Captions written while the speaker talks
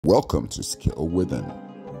Welcome to Skill Within.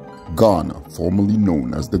 Ghana, formerly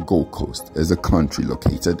known as the Gold Coast, is a country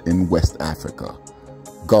located in West Africa.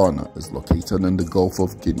 Ghana is located in the Gulf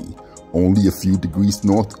of Guinea, only a few degrees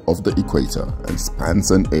north of the equator, and spans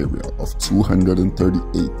an area of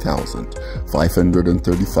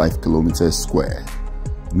 238,535 kilometers square.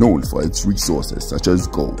 Known for its resources such as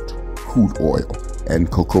gold, crude oil, and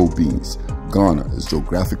cocoa beans, Ghana is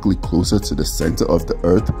geographically closer to the center of the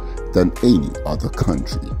earth than any other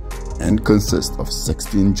country and consists of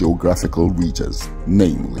 16 geographical regions,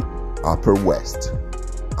 namely Upper West,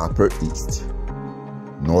 Upper East,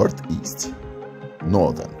 Northeast,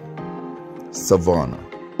 Northern, Savannah,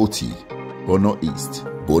 Oti, Bono East,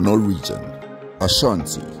 Bono Region,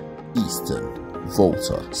 Ashanti, Eastern,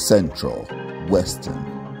 Volta, Central,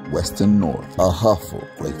 Western, Western North, Ahafo,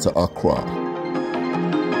 Greater Accra.